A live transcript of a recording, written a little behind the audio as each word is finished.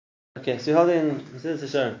Okay, so you're holding Mesilas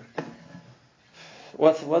Yesharim.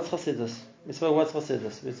 What's chassidus? We spoke what's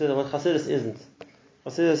chassidus. We said what chassidus isn't.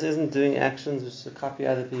 Chassidus isn't doing actions which copy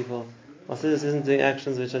other people. Chassidus isn't doing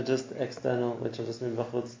actions which are just external, which are just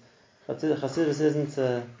minvachutz. Chassidus isn't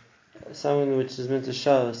something which is meant to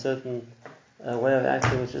show a certain way of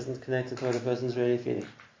acting which isn't connected to what a person's really feeling.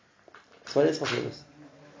 So what is chassidus?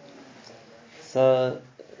 So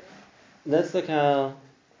let's look how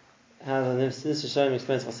the Mesilas Yesharim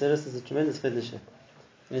explains chassidus. Is a tremendous chiddush. And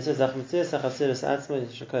he says, perek,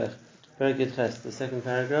 the second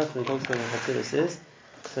paragraph, when he talks about what chassidus is.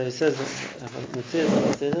 So he says,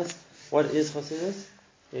 what is chassidus?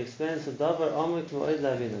 He explains the davar amik moed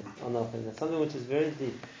lavinu, that's something which is very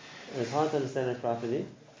deep and it's hard to understand it properly.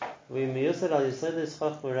 And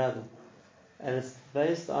it's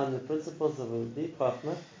based on the principles of a deep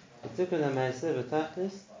chachma,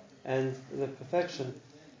 and the perfection.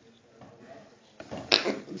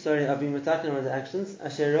 I've been talking about the actions.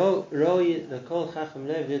 And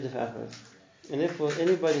if for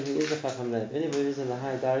anybody who is a chacham lev, anybody who is in the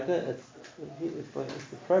high darga, it's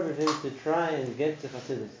appropriate for him to try and get to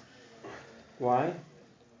chassidus. Why?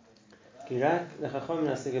 Only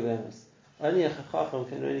a chacham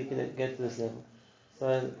can really get to this level.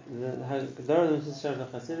 So the Gedara of the Mesilas Yesharim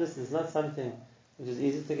for chassidus is not something which is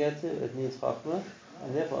easy to get to. It needs chachma,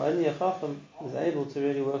 and therefore only a chacham is able to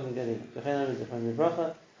really work on getting it.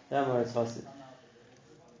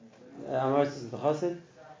 Amaretz is the chassid,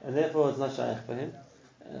 and therefore it's not shaykh for him.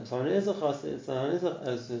 Someone is a chassid, someone is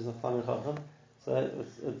a family chacham, so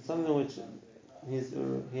it's something which he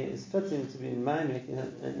is fitting to be in mimic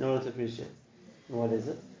in order to appreciate. And what is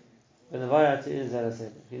it? When the variety is that I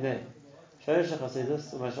said, Shorish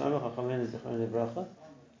chassidus, u'masha'amah chachamim zichron lebracha.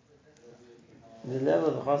 The level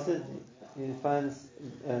of the chassid he finds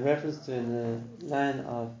a reference to in the line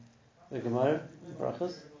of the Gemara,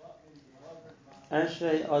 brachas.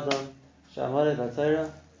 Ashrei Adam she'amare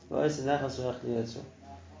b'Torah v'ois nachas ruach liyotzro.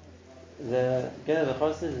 The Gen of the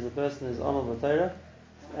Chassid is the person who is amal b'Torah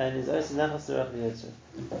and is ois nachas ruach liyotzro.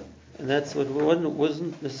 And that's what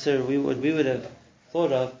wasn't necessarily what we would have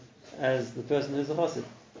thought of as the person who is a Chassid.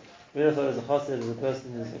 We would have thought as a Chassid as a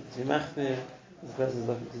person who is looking to be machmir, as a person who is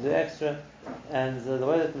looking to do extra, and the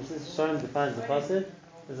way that Mesilas Yesharim defines the Chassid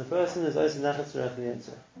is a person who is ois nachas ruach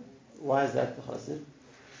liyotzro. Why is that the chassid?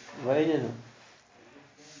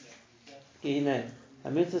 The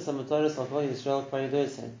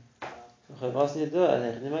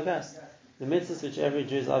mitzvahs which every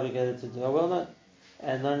Jew is obligated to do are well known,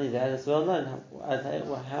 and not only that, it's well known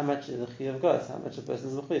how much is the chiyuv of God, how much a person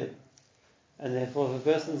is mechuyev, and therefore if a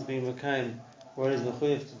person is being mekayim what is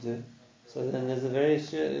mechuyev to do, so then there's a very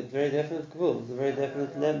definite gvul, there's a very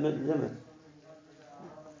definite limit.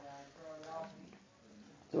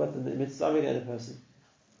 So what the mitzvah obligated person?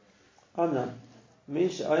 Amnam.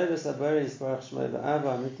 Mish ayavas abari yisparach shmei ba'ava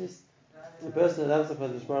amitis. The person who loves the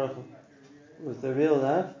Kadosh Baruch Hu with the real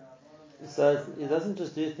love, so he doesn't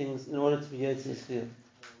just do things in order to be yetz yishchiyah.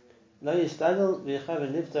 Lo yishtadel v'yichav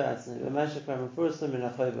v'niftar atzmi v'masha kvar mefursa min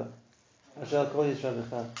ha'choyba. Ashal kol yishra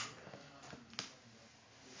b'chav.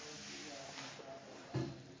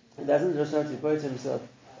 He doesn't just have to quote himself.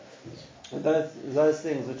 And those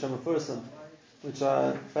things which are mefursa, which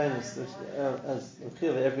are famous, which as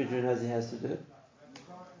every Jew knows he has to do.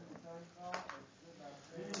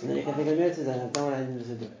 And then you can think of mitzvahs that I've done what I needed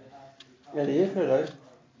to do. And the Yikra,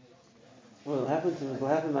 what will happen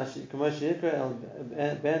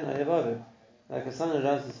ben Ayavav, like a son who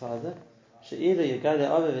loves his father, she'ila yigale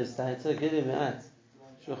aviv is tahita gilim me'at,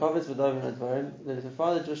 she'uchavetz v'davim advarim, that if the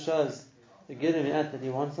father just shows the gilim me'at that he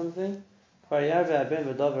wants something, kvar yarve aben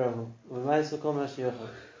v'davarahu, v'mais v'kol ma she'yochel.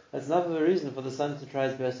 That's enough of a reason for the son to try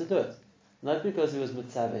his best to do it. Not because he was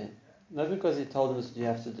mitzaveh, not because he told him this is what you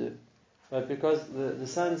have to do, but because the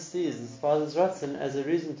son sees his father's ratzon as a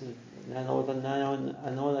reason to, I know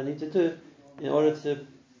what I need to do in order to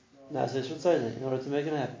make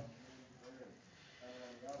him happy.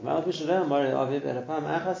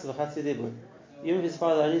 Even if his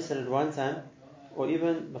father only said it one time, or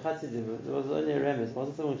even b'chatzi dibur, there was only a remez, it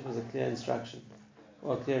wasn't something which was a clear instruction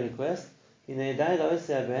or a clear request. It's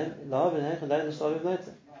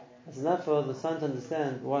enough for the son to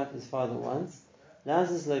understand what his father wants. To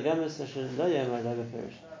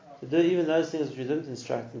do even those things which we didn't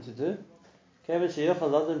instruct him to do. Because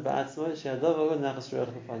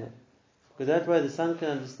that way the son can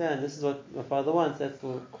understand this is what my father wants, that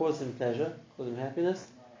will cause him pleasure, cause him happiness.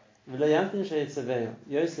 And he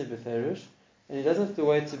doesn't have to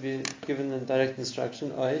wait to be given the direct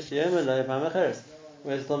instruction. Whereas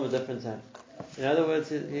it's a different time. In other words,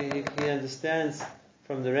 he understands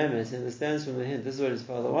from the remes, he understands from the hint, this is what his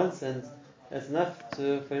father wants, and that's enough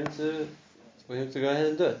for him to go ahead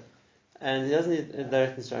and do it. And he doesn't need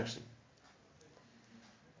direct instruction.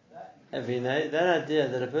 That idea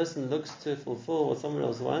that a person looks to fulfill what someone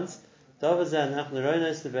else wants, that's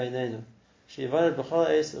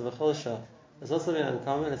not something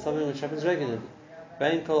uncommon, it's something which happens regularly.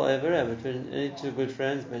 Between any two good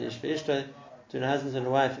friends, between a husband and a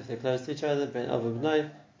wife if they're close to each other,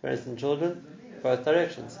 parents and children, both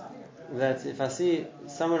directions. That if I see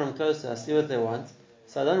someone I'm close to, I see what they want,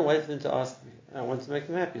 so I don't wait for them to ask me. I want to make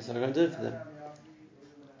them happy, so I'm going to do it for them.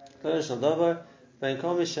 Anyone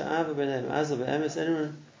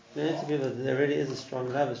to people that there really is a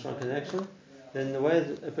strong love, a strong connection, then the way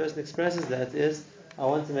that a person expresses that is, I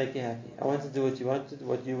want to make you happy. I want to do what you want,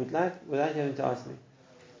 what you would like, without having to ask me.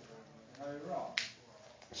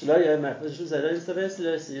 You didn't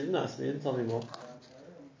ask me, you didn't tell me more.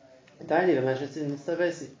 I don't know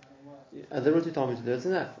what you told me to do, it's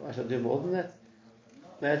enough. I shall do more than that.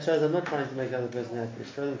 That shows I'm not trying to make the other person happy. It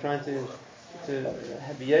shows I'm trying to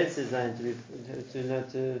have Yitzhak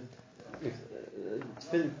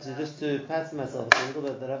to pass myself a little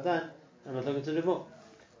bit that I've done. I'm not looking to do more.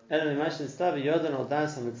 And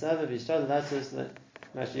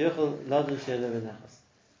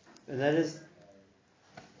that is,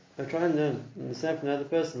 I try and understand from another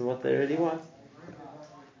person what they really want,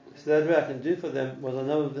 so that way I can do for them what I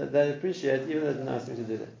know that they appreciate, even though they didn't ask me to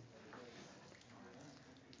do that.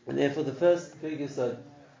 And therefore, the first big yesod,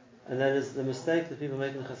 and that is the mistake that people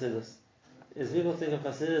make in chassidus, is people think of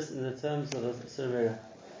chassidus in the terms of a surmera.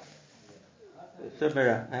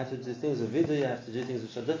 I have to do things with vidu, I have to do things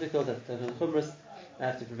which are difficult, I have to take chumras, I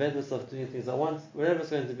have to prevent myself doing things I want, whatever it's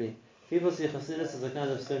going to be. People see chassidus as a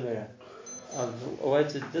kind of surmera, a way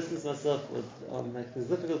to distance myself, or make things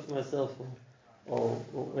difficult for myself, or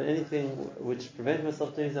anything which prevents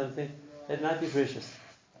myself doing something. It might be precious.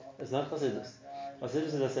 It's not chassidus.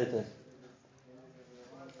 Chassidus is asay tov.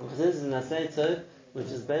 Chassidus is an asay tov which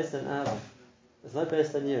is based on ava. It's not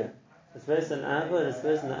based on yira. It's based on ava, and it's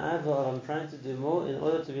based on the ava of I'm trying to do more in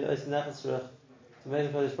order to be oisinachas shurach, to make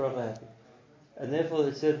a Kodesh Baruch Hu happy. And therefore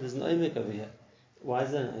it said there's an oimik over here. Why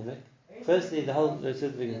is there an oimik? Firstly, the whole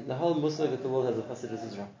musig that the world has of chassidus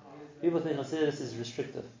is wrong. People think chassidus is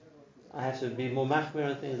restrictive. I have to be more machmir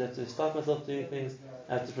on things, I have to stop myself doing things,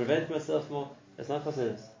 I have to prevent myself more. It's not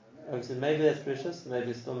chassidus. Obviously, maybe that's precious,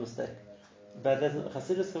 maybe it's still a mistake. But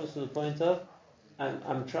chassidus comes from the point of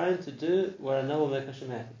I'm trying to do what I know will make Hashem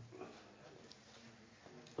happy.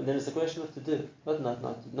 And then it's a question of to do,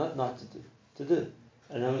 not to do, to do.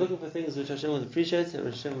 And I'm looking for things which Hashem would appreciate, and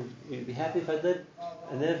Hashem would be happy if I did.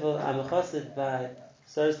 And therefore, I'm a chassid by,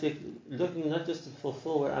 so to speak, looking not just to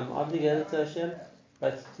fulfill what I'm obligated to Hashem,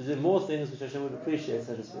 but to do more things which Hashem would appreciate,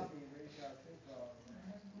 so to speak.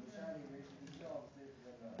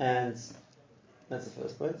 And that's the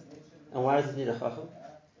first point. And why does it need a chacham?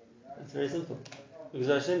 It's very simple. Because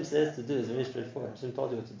what Hashem says to do is very straightforward. Hashem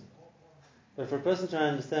told you what to do. But for a person trying to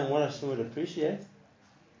understand what Hashem would appreciate,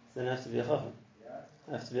 then I have to be a chacham.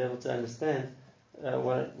 I have to be able to understand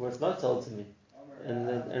what's not told to me.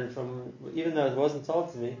 And from, even though it wasn't told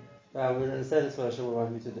to me, I would understand that's what Hashem would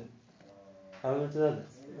want me to do. How am I going to know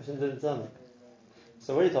this? Hashem didn't tell me.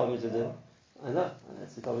 So what He told me to do, I know.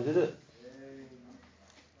 That's He told me to do it.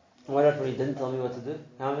 What if He didn't tell me what to do?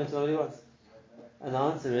 How am I going to know what He wants? And the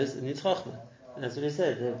answer is, it needs chachma. And that's what He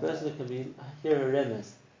said. The person can hear a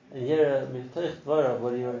remes, and hear a mitoich dvarav,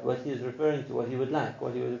 what he is referring to, what he would like,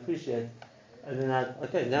 what he would appreciate. And then now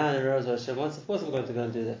I realize what Hashem wants, of course I'm going to go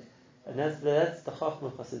and do that. And that's the chachma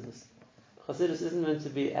of chassidus. Chassidus isn't meant to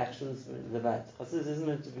be actions levat. Chassidus isn't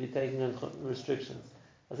meant to be taking on restrictions.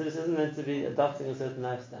 Chassidus isn't meant to be adopting a certain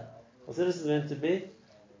lifestyle. Chassidus is meant to be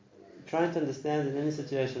trying to understand in any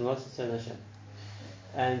situation what's Tzon Hashem.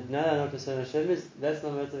 And now that I know what Tzon Hashem is, that's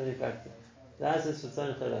not motivating factor. That is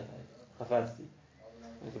Tzon Chafazti.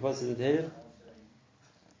 Like the Pasuk in Tehillim,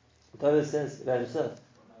 David says about himself,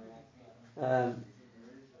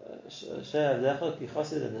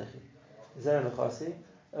 is that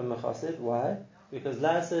a mechasid? Why? Because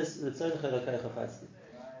La says,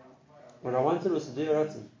 what I wanted was to do your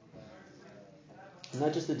Ratzon.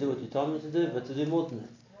 Not just to do what you told me to do, but to do more than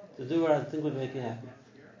that. To do what I think would make you happy.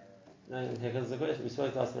 Now, here comes the question. We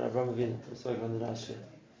spoke last about Avraham Avinu. We spoke on the last year.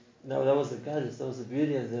 No, that was the guidance, that was the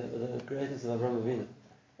beauty of the greatness of Avraham Avinu.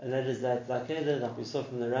 And that is that Lakeda, like we saw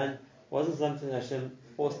from the Ran, wasn't something Hashem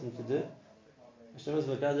forced him to do. Hashem was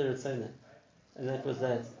Magadir at saying that. And that was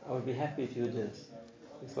that, I would be happy if you would do this.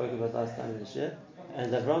 We spoke about last time in this year.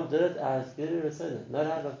 And Avraham did it out of Gidir Ratzonah, not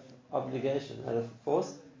out of obligation, out of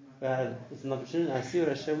force, but it's an opportunity. I see what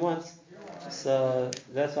Hashem wants, So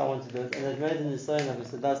that's why I want to do it. And they've made an Nisayan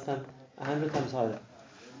of it last time 100 times harder.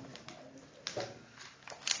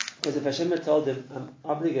 Because if Hashem had told him, I'm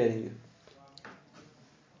obligating you.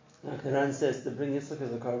 Now Quran says to bring Yitzchak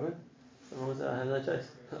as a korban, someone would say, I have no choice.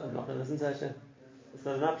 I'm not going to listen to Hashem. It's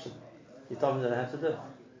not an option. He told me that I have to do it.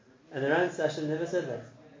 And the Quran says Hashem never said that.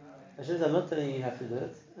 Hashem says, I'm not telling you you have to do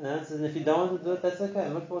it. And the Quran says, and if you don't want to do it, that's okay.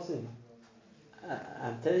 I'm not forcing you.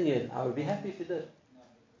 I'm telling you, I would be happy if you did.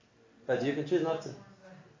 But you can choose not to.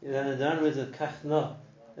 You know, the Quran words of kach no.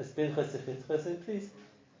 It's been chassidus, please.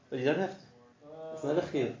 But you don't have to. It's not a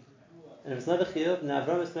chiyuv. And if it's not a chiyuv, now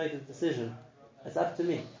Avraham has to make a decision. It's up to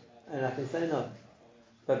me. And I can say no.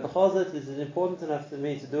 But because it is important enough to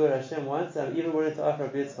me to do what Hashem wants, I'm even willing to offer a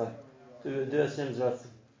Yitzchak to do Hashem's ratzon.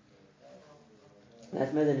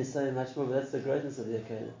 That made the Nisayan much more, but that's the greatness of the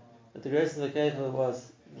Akedah. But the greatness of the Akedah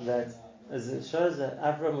was that, as it shows that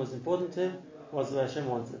Avraham was important to him, was what Hashem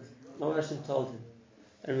wanted, not what Hashem told him.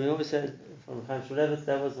 And we always said from Chaim Shmulevitz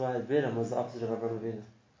that was why Bilam was the opposite of Avraham Avinu.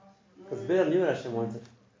 Because Bilam knew what Hashem wanted.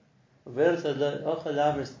 Bilam said, Ochel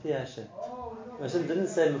Lavris Pi Hashem. Hashem didn't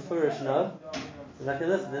say Mefurish no. He's like,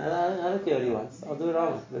 listen, I don't care what he wants. I'll do what I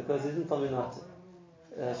want because he didn't tell me not to.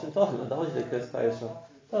 Hashem told him, I don't want you to curse Klal Yisrael.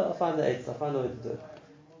 So I'll find the eights, I'll find a way to do it.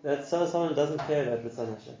 That's so someone doesn't care about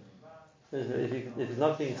Ritzon Hashem. If he's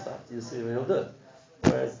not being stopped, you see he'll do it.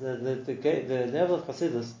 Whereas the level of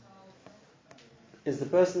chassidus is the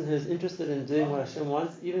person who's interested in doing what Hashem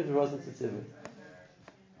wants, even if it wasn't tzivui.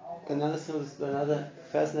 And now this is another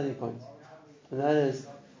fascinating point. And that is,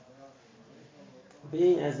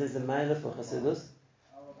 being as there's a mailer for chassidus,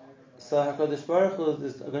 so HaKadosh Baruch Hu,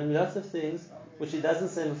 there's going to be lots of things which he doesn't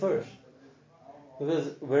say mefurish.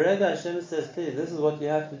 Because wherever Hashem says clearly, this is what you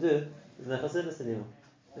have to do, there's no chassidus anymore.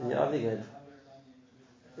 And you're obligated.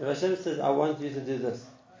 If Hashem says, I want you to do this,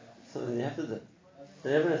 so then you have to do it.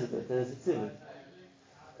 Then everyone has to do it. Then it's a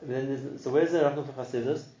tzivui. So where's the rachum for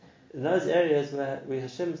chassidus? In those areas where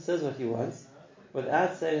Hashem says what He wants,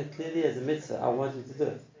 without saying it clearly as a mitzvah, I want you to do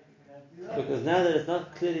it. Because now that it's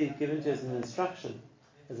not clearly given to us as an instruction,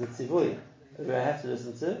 as a tzivui, where I have to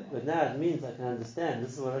listen to, but now it means I can understand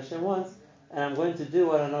this is what Hashem wants, and I'm going to do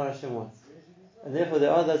what I know Hashem wants. And therefore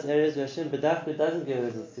there are those areas where Hashem B'dafka doesn't give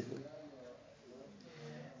us a tzivui.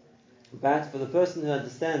 But for the person who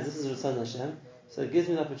understands this is Ritzon Hashem, so it gives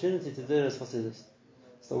me an opportunity to do it as chassidus.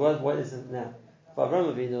 So what is it now? For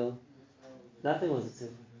Avraham Avinu, nothing was a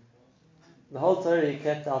tzivui. The whole Torah he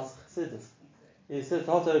kept out chassidus. He said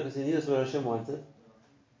the whole Torah because he knew this is what Hashem wanted.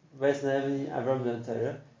 Based on everything Avraham learned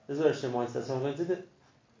Torah, this is what Hashem wants, that's what I'm going to do.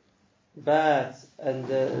 But,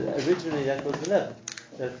 originally that was the level.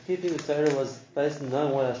 That keeping the Torah was based on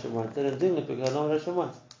knowing what Hashem wanted and doing it because I know what Hashem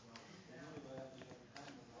wants.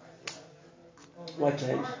 What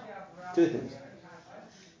changed? Two things.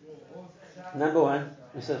 Number one,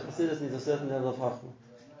 we said chassidus needs a certain level of chachma.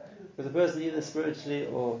 Because the person either spiritually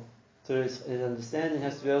or through his understanding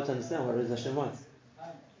has to be able to understand what it is Hashem wants.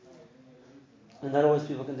 And not always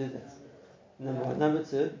people can do that. Number one. Number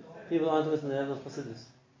two, people aren't always on the level of chassidus.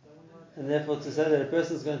 And therefore to say that a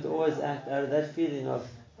person is going to always act out of that feeling of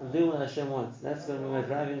I'm doing what Hashem wants, that's going to be my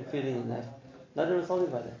driving feeling in life. Not everyone's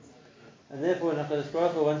told by that. And therefore when HaKadosh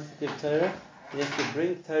Baruch Hu wants to give Torah, he has to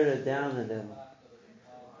bring Torah down a level.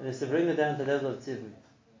 And he has to bring it down to the level of tzivui.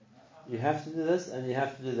 You have to do this and you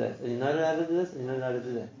have to do that. And you're not allowed to do this and you're not allowed to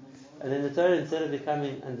do that. And then the Torah, instead of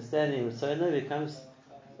becoming understanding Ritzonah, becomes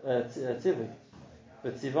tzivui.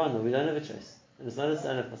 But tzivana, we don't have a choice. And it's not a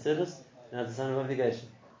sign of chassidus, now it's a sign of obligation.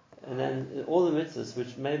 And then all the mitzvahs,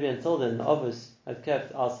 which maybe until then the Avos had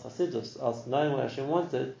kept as chassidus, as knowing what Hashem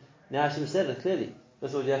wanted, now Hashem said it clearly.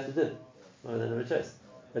 That's what you have to do. No, we don't have a choice.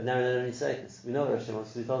 But now we don't have any seconds. We know what Hashem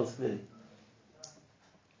wants, so He told us clearly.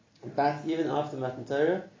 But even after Matan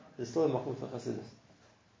Torah, there's still a makom for chassidus.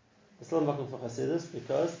 There's still a makom for chassidus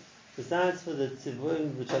because besides for the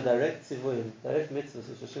tzivuim, which are direct tzivuim, direct mitzvahs,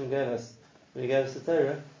 which Hashem gave us when He gave us the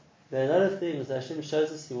Torah, there are a lot of things that Hashem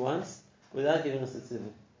shows us He wants without giving us the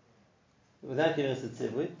tzivui. Without giving us the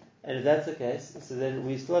tzivui. And if that's the case, so then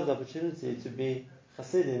we still have the opportunity to be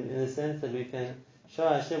chassidim in the sense that we can show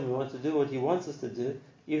Hashem we want to do what He wants us to do,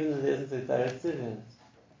 even though there isn't a direct tzivui in it.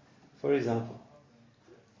 For example,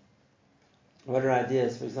 what are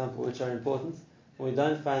ideas, for example, which are important? When we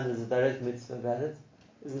don't find there's a direct mitzvah about it,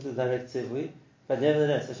 isn't a direct tzivui, but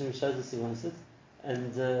nevertheless Hashem shows us He wants it,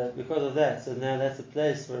 and because of that, so now that's a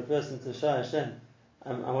place for a person to show Hashem,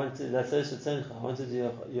 I want to, that's I want to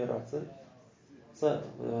do your ratzon. So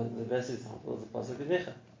the best example is the pasuk in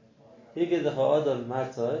Micha. Higed lecha adam ma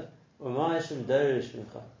tov, u'ma Hashem dorish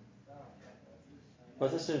mincha.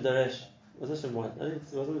 What's Hashem dorish? What's Hashem want? It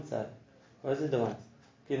wasn't mitzvah. What does He want?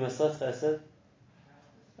 Ki masot chesed,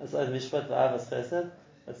 asad mishpat v'avas chesed,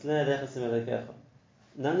 atzlei adechas im elekecha.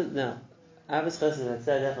 Now, avas chesed and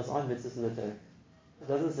atzlei adechas aren't mitzvahs in the Torah. It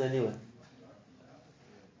doesn't say anywhere.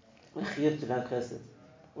 Chiyuv to learn chesed,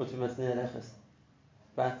 or to matznei adechas.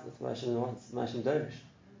 But that's what Hashem wants, Hashem dorish.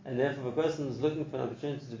 And therefore, if a person is looking for an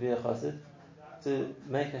opportunity to be a chassid, to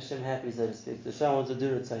make Hashem happy, so to speak, to Hashem wants to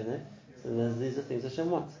do Ritzonah, so these are things Hashem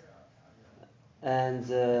wants. And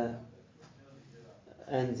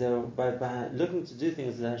by looking to do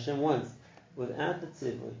things that Hashem wants without the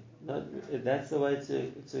tzivui, that's the way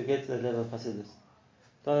to get to the level of chassidus.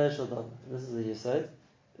 This is the yesod,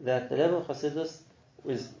 that the level of chassidus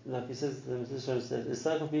is, like he says, the Mesilas Yesharim says, is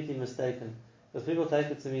so completely mistaken. Because people take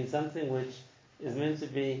it to mean something which is meant to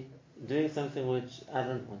be doing something which I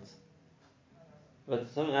don't want. But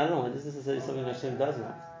something I don't want isn't necessarily something Hashem does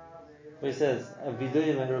want. But he says,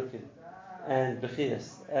 Viduyim Arukim, and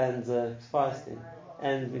Bechias, and fasting,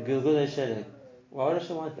 and Gilgulei Shedek. Why would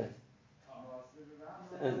Hashem want that?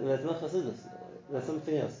 And that's not chassidus, that's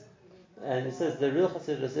something else. And he says, the real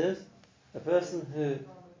chassidus is a person who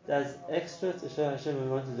does extra to show Hashem we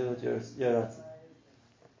want to do with your ratzon.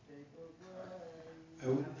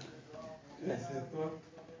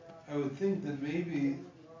 I would think that maybe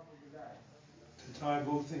to tie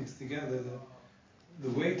both things together, that the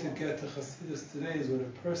way to get to chassidus today is when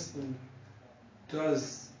a person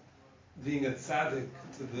does, being a tzaddik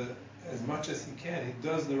as much as he can, he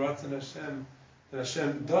does the ratzon Hashem, that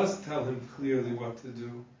Hashem does tell him clearly what to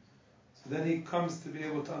do. So then he comes to be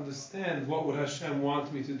able to understand what would Hashem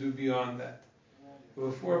want me to do beyond that. But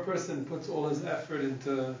before a person puts all his effort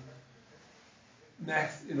into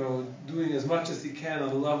doing as much as he can on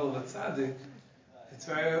the level of a tzaddik, it's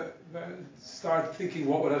very start thinking,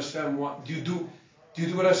 what would Hashem want? Do you do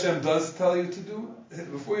what Hashem does tell you to do?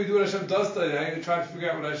 Before you do what Hashem does tell you, how you try to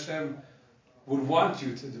figure out what Hashem would want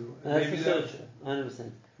you to do. Maybe that,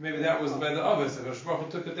 100%. Maybe that was by the Avos. Hashem Baruch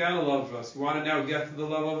Hu took it down a level for us. You want to now get to the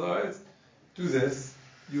level of the Avos? Do this.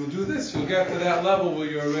 You'll do this. You'll get to that level where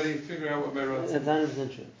you're already figuring out what my rots are. That's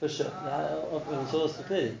 100% true, for sure. It's also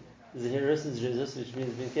clearly. There's a Hiris and Zrizos, which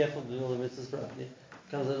means being careful doing all the mitzvahs properly.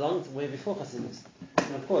 Comes along way before chassidus.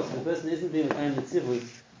 And of course, if the person isn't being kind of mitzvah,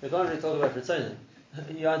 they can't really talk about Ritzonah.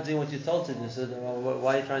 You aren't doing what you're told to do, so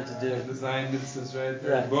why are you trying to do? Like the Zion mitzvahs, right?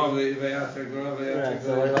 Right. Right. So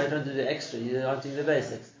why are you trying to do extra? You aren't doing the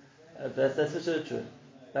basics. That's for sure true.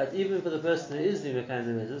 But even for the person who is doing the kind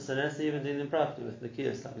of mitzvahs, so that's even doing them properly with the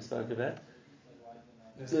kiyos, like we spoke about.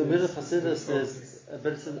 The middle of chassidus is,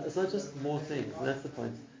 but it's not just more things, and that's the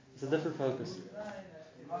point. It's a different focus.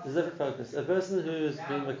 There's a different focus. A person who is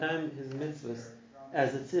being become his mitzvahs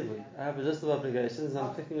as a tzivui. I have a list of obligations,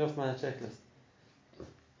 I'm ticking off my checklist.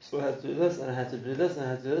 So I had to do this, and I had to do this, and I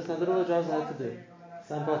had to do this, and I did all the jobs I had to do.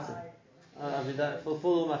 Sam Potter. I mean, that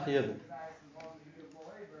fulfill all my chiyuvim.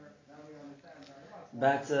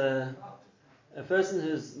 But a person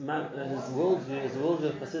whose worldview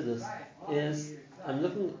of chassidus is, I'm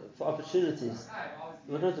looking for opportunities.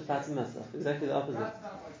 I'm not trying to pattern myself. Exactly the opposite.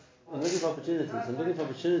 I'm looking for opportunities. I'm looking for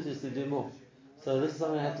opportunities to do more. So this is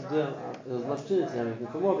something I have to do. There's an opportunity. I'm looking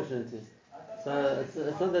for more opportunities. So it's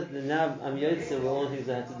not that now I'm yotze with all the things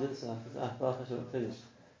I have to do. So I should finish.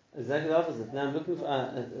 Exactly the opposite. Now I'm looking for.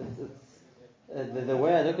 The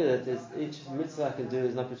way I look at it is each mitzvah I can do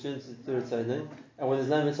is an opportunity to do Ritzonah, and when there's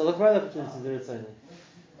no mitzvah, I look for other opportunities to do Ritzonah.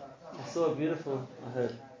 I saw a beautiful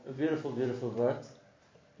word.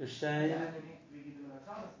 B'shem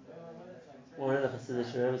one of the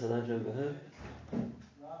Mesilas Yesharim, I don't remember who.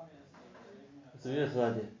 It's a beautiful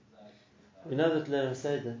idea. We know that Leil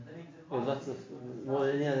Seder, with lots of, more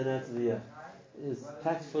than any other night of the year, is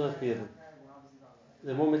packed full of chiyuvim.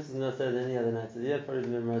 There are more mitzvahs in Seder than any other night of the year, probably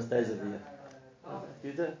the most days of the year. If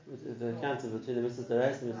you do, with the count between the mitzvahs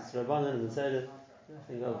Derais and the mitzvahs Rabbanan and the Seder,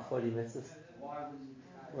 I think over 40 mitzvahs.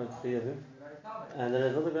 One chiyuvim. And then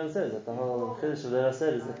another Gran says that the whole chiddush of Leil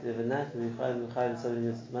Seder is that you have a night where you chayv so many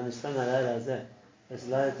mitzvahs. Man ishtan halayla hazeh. It's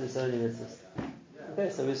allowed to do so many mitzvahs. Okay,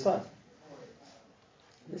 so we start.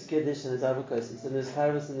 There's Kiddush and there's Avokosis, and there's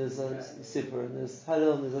Harvest and there's Sipur, and there's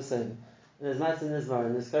Halil and there's Asayim, and there's Matzah and there's Mar,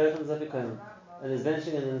 and there's Karech and there's Afikonim, and there's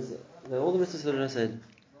benching and there's all the mitzvahs for the Seder.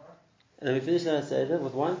 And then we finish the Seder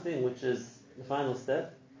with one thing, which is the final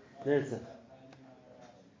step, Nirtzah.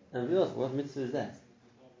 And we ask, what mitzvah is that?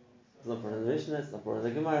 It's not part of the Mishnah, it's not part of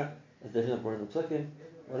the Gemara, it's definitely not part of the Psukim.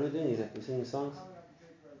 What are we doing exactly? We're singing songs?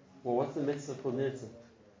 Well, what's the mitzvah called Nirtzah?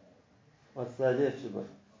 What's the idea of Shabbat?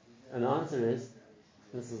 And the answer is,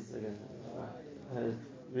 this is again, I heard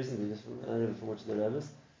recently this from, I don't know from which of the rabbis,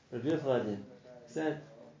 but a beautiful idea. He said,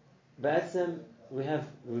 Ba'atzem, we have,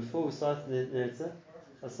 before we start the Nirtzah,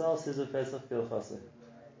 Chasal Sizur Pesach Kil Chasei.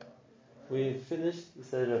 we finished the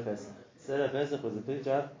Seder of Pesach. The Seder of Pesach was a big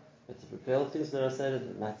job. We had to prepare all things for the Seder,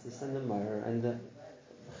 the matzahs and the maror and the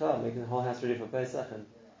making the whole house ready for Pesach, and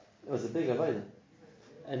it was a big avodah.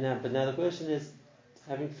 But now the question is,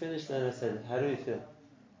 having finished the Seder, how do we feel?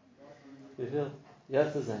 We feel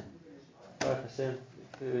Yatzazan. Baruch Hashem,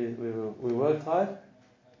 we worked hard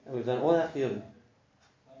and we've done all our chiyuvim.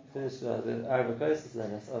 We finished the Arba Kosis,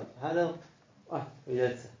 the Halal. We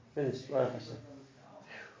Yetza. Finished. Baruch Hashem.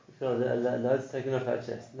 We feel the load's taken off our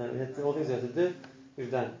chest. No, we had all things we have to do, we've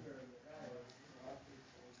done.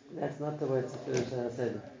 That's not the way to finish the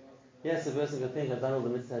Seder. Yes, a person could think I've done all the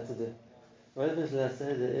mitzvah I had to do. The way to finish the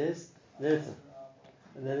Seder is Nirtzah.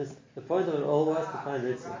 And that is the point of it all was to find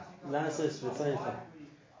Ritzah. Lasa is Ritzah.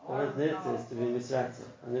 The word Nirtzah is to be Misratza.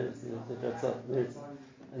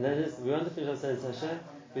 And that is, we want to finish our Seder Hashem.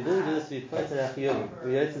 We didn't do this to be Poiter Achiyovim.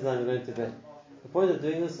 We Yotzah and we're going to bed. The point of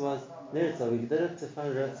doing this was Nirtzah. We did it to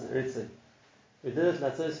find Ritzah. We did it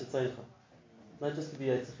Latzos Ritzah. Not just to be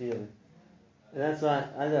Yotzah Chiyovim. And that's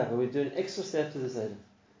why, we do an extra step to the Seder.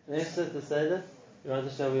 An extra step to the Seder, we want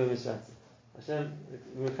to show we are Misratza. Hashem,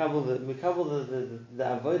 we couple the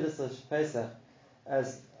avodas of Pesach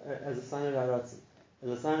as a sign of our ratzon, as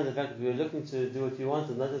a sign of the fact that we were looking to do what you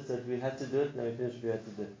wanted, not just that we had to do it, now we finished what we had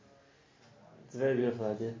to do. It's a very beautiful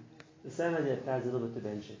idea. The same idea applies a little bit to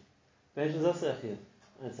benching. Benching is also a chiyuv,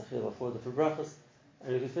 and it's a chiyuv of 4 different brachos,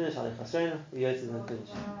 and we can finish Alei Chashrena, we yotzei and finish.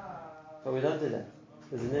 But we don't do that.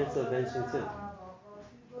 There's a nirtzah of benching too.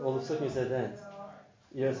 All the psukim said that.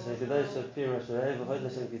 Yotzei Hashem Kedosh, Pir Hashem Re'ev, V'chod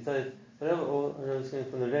Hashem Kitayv. Whatever, or I'm just going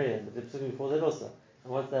from the very end, but the psukim before that also.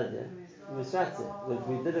 And what's the idea? Misratze. If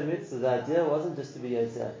we did a mitzvah, the idea wasn't just to be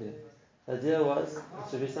Yotzei Achiyuv. The idea was, it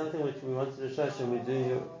should be something which we wanted to show when we do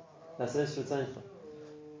your Lasos V'tzeincha.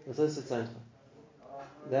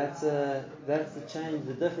 That's the change,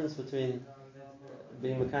 the difference between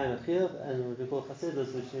being Mekayim Achiyuv and what we call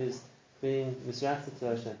chassidus, which is being Misratze to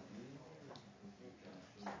Hashem.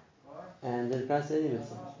 And it applies to any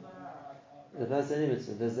mitzvah.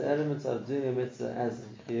 There's the element of doing a mitzvah as a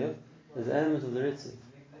chiyuv. There's the element of the ritzi,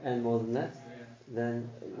 and more than that, then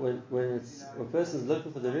when a person is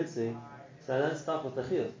looking for the ritzi, so I don't stop with the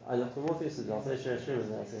chiyuv. I look for more things to do. I'll say shirashim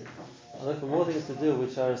as I say. I look for more things to do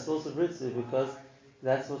which are a source of ritzi, because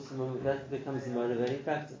that becomes the motivating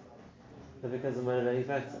factor. And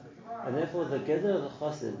therefore, the geder of the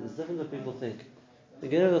chassid is different than people think. The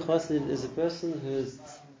geder of the chassid is a person who is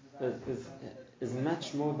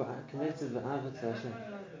much more connected with Ava to Hashem.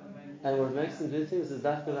 And what makes them do things is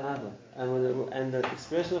dafka the Ava. And the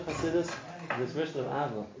expression of chassidus is the expression of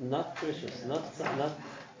Ava, not precious, not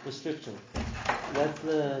restriction. That's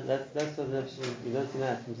what we learn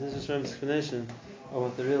tonight from Mesilas Yesharim's explanation of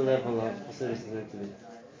what the real level of chassidus is going to be.